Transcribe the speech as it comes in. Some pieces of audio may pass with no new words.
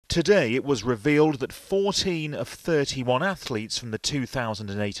Today it was revealed that 14 of 31 athletes from the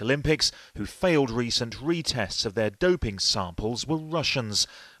 2008 Olympics who failed recent retests of their doping samples were Russians.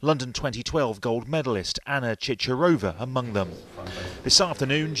 London 2012 gold medalist Anna Chichirova among them. This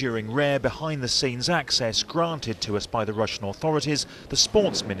afternoon, during rare behind-the-scenes access granted to us by the Russian authorities, the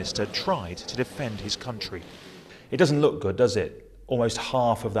sports minister tried to defend his country. It doesn't look good, does it? Almost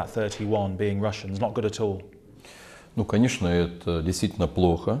half of that 31 being Russians, not good at all. Certainly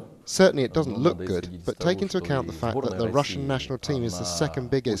it doesn't look good, but take into account the fact that the Russian national team is the second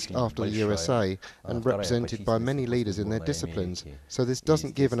biggest after the USA and represented by many leaders in their disciplines, so this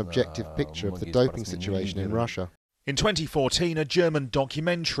doesn't give an objective picture of the doping situation in Russia. In 2014, a German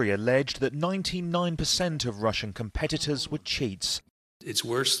documentary alleged that 99% of Russian competitors were cheats. It's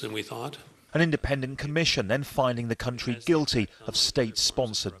worse than we thought. An independent commission then finding the country guilty of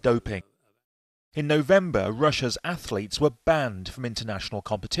state-sponsored doping. In November, Russia's athletes were banned from international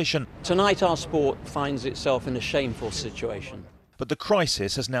competition. Tonight our sport finds itself in a shameful situation. But the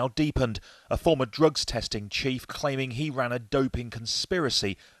crisis has now deepened, a former drugs testing chief claiming he ran a doping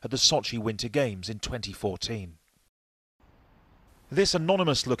conspiracy at the Sochi Winter Games in 2014. This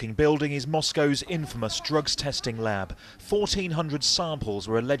anonymous-looking building is Moscow's infamous drugs testing lab. 1,400 samples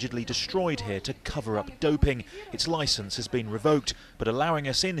were allegedly destroyed here to cover up doping. Its licence has been revoked, but allowing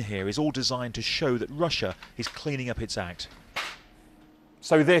us in here is all designed to show that Russia is cleaning up its act.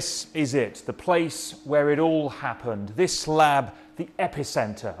 So this is it, the place where it all happened. This lab, the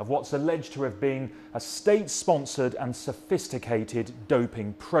epicentre of what's alleged to have been a state-sponsored and sophisticated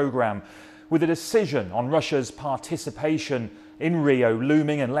doping programme. With a decision on Russia's participation in Rio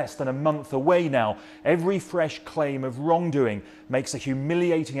looming and less than a month away now, every fresh claim of wrongdoing makes a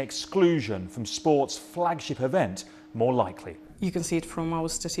humiliating exclusion from sport's flagship event more likely. You can see it from our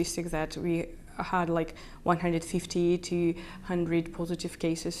statistics that we had like 150 to 100 positive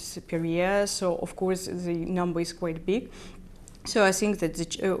cases per year, so of course the number is quite big. So I think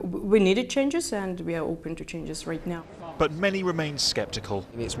that we needed changes and we are open to changes right now. But many remain sceptical.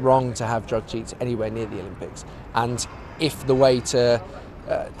 It's wrong to have drug cheats anywhere near the Olympics, and if the way to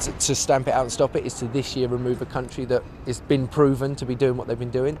stamp it out and stop it is to this year remove a country that has been proven to be doing what they've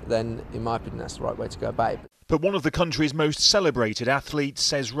been doing, then in my opinion that's the right way to go about it. But one of the country's most celebrated athletes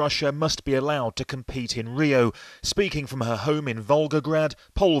says Russia must be allowed to compete in Rio. Speaking from her home in Volgograd,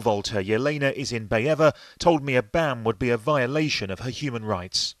 pole vaulter Yelena Isinbayeva told me a ban would be a violation of her human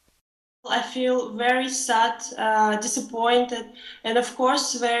rights. I feel very sad, disappointed, and of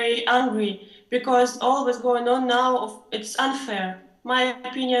course very angry, because all that's going on now, it's unfair. My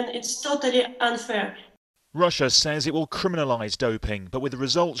opinion, it's totally unfair. Russia says it will criminalise doping, but with the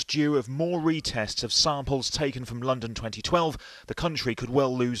results due of more retests of samples taken from London 2012, the country could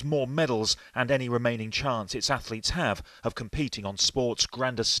well lose more medals and any remaining chance its athletes have of competing on sport's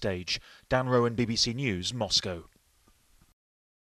grandest stage. Dan Roan, BBC News, Moscow.